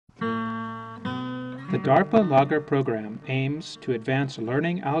The DARPA LAGR program aims to advance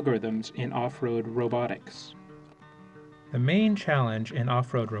learning algorithms in off-road robotics. The main challenge in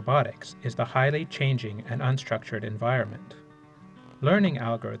off-road robotics is the highly changing and unstructured environment. Learning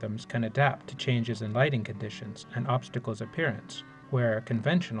algorithms can adapt to changes in lighting conditions and obstacles' appearance, where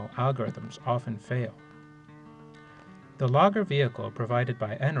conventional algorithms often fail. The LAGR vehicle provided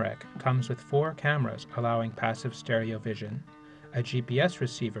by NREC comes with 4 cameras allowing passive stereo vision, a GPS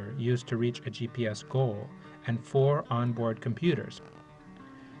receiver used to reach a GPS goal, and 4 onboard computers.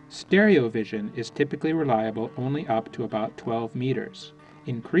 Stereo vision is typically reliable only up to about 12 meters.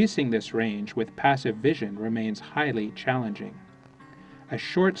 Increasing this range with passive vision remains highly challenging. A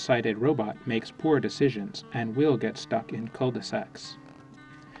short-sighted robot makes poor decisions and will get stuck in cul-de-sacs.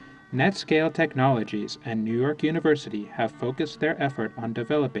 NetScale Technologies and New York University have focused their effort on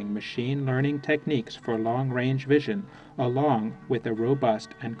developing machine learning techniques for long-range vision along with a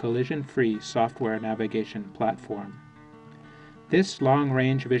robust and collision-free software navigation platform. This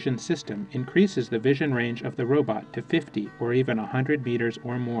long-range vision system increases the vision range of the robot to 50 or even 100 meters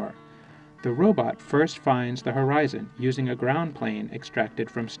or more. The robot first finds the horizon using a ground plane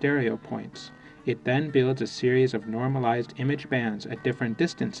extracted from stereo points. It then builds a series of normalized image bands at different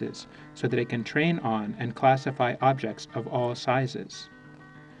distances so that it can train on and classify objects of all sizes.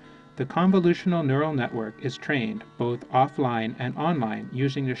 The convolutional neural network is trained both offline and online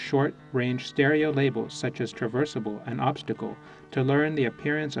using the short-range stereo labels such as traversable and obstacle to learn the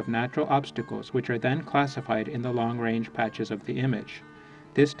appearance of natural obstacles, which are then classified in the long-range patches of the image.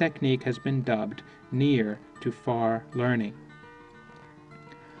 This technique has been dubbed near to far learning.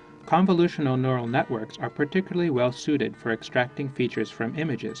 Convolutional neural networks are particularly well suited for extracting features from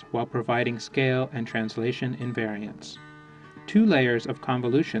images while providing scale and translation invariance. 2 layers of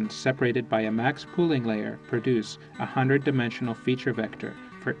convolutions separated by a max pooling layer produce a 100-dimensional feature vector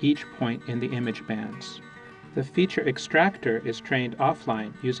for each point in the image bands. The feature extractor is trained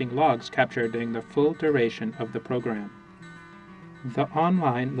offline using logs captured during the full duration of the program. The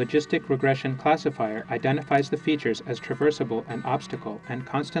online logistic regression classifier identifies the features as traversable and obstacle and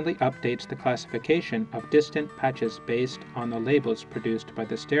constantly updates the classification of distant patches based on the labels produced by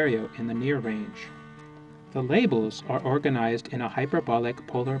the stereo in the near range. The labels are organized in a hyperbolic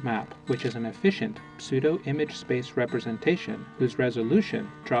polar map, which is an efficient pseudo-image space representation whose resolution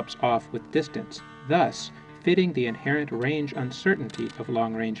drops off with distance, thus fitting the inherent range uncertainty of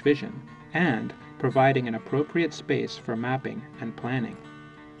long-range vision and providing an appropriate space for mapping and planning.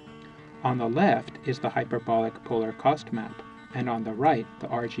 On the left is the hyperbolic polar cost map, and on the right the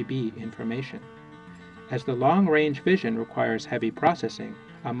RGB information. As the long-range vision requires heavy processing,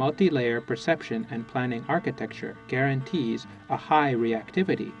 a multi-layer perception and planning architecture guarantees a high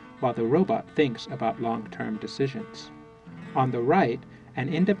reactivity while the robot thinks about long-term decisions. On the right, an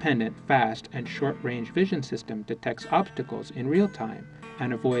independent, fast, and short-range vision system detects obstacles in real time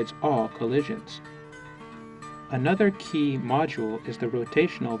and avoids all collisions. Another key module is the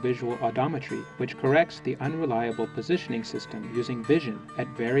rotational visual odometry, which corrects the unreliable positioning system using vision at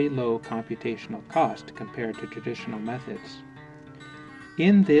very low computational cost compared to traditional methods.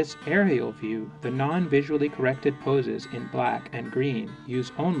 In this aerial view, the non-visually corrected poses in black and green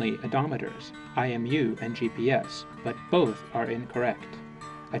use only odometers, IMU and GPS, but both are incorrect.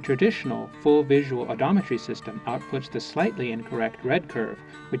 A traditional full visual odometry system outputs the slightly incorrect red curve,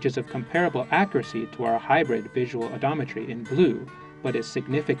 which is of comparable accuracy to our hybrid visual odometry in blue, but is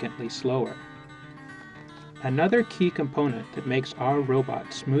significantly slower. Another key component that makes our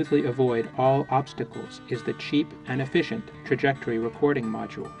robot smoothly avoid all obstacles is the cheap and efficient trajectory recording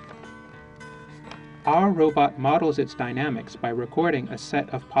module. Our robot models its dynamics by recording a set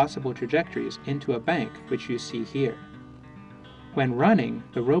of possible trajectories into a bank, which you see here. When running,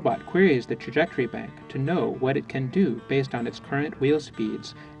 the robot queries the trajectory bank to know what it can do based on its current wheel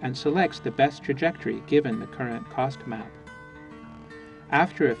speeds and selects the best trajectory given the current cost map.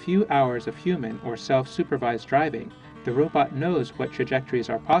 After a few hours of human or self-supervised driving, the robot knows what trajectories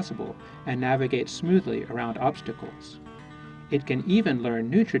are possible and navigates smoothly around obstacles. It can even learn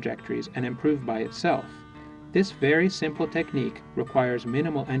new trajectories and improve by itself. This very simple technique requires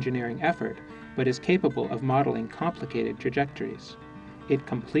minimal engineering effort, but is capable of modeling complicated trajectories. It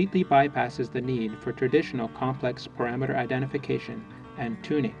completely bypasses the need for traditional complex parameter identification and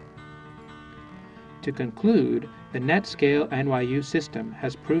tuning. To conclude, the NetScale NYU system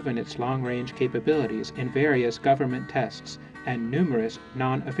has proven its long-range capabilities in various government tests and numerous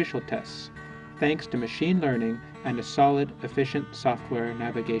non-official tests, thanks to machine learning and a solid, efficient software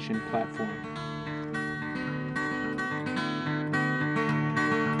navigation platform.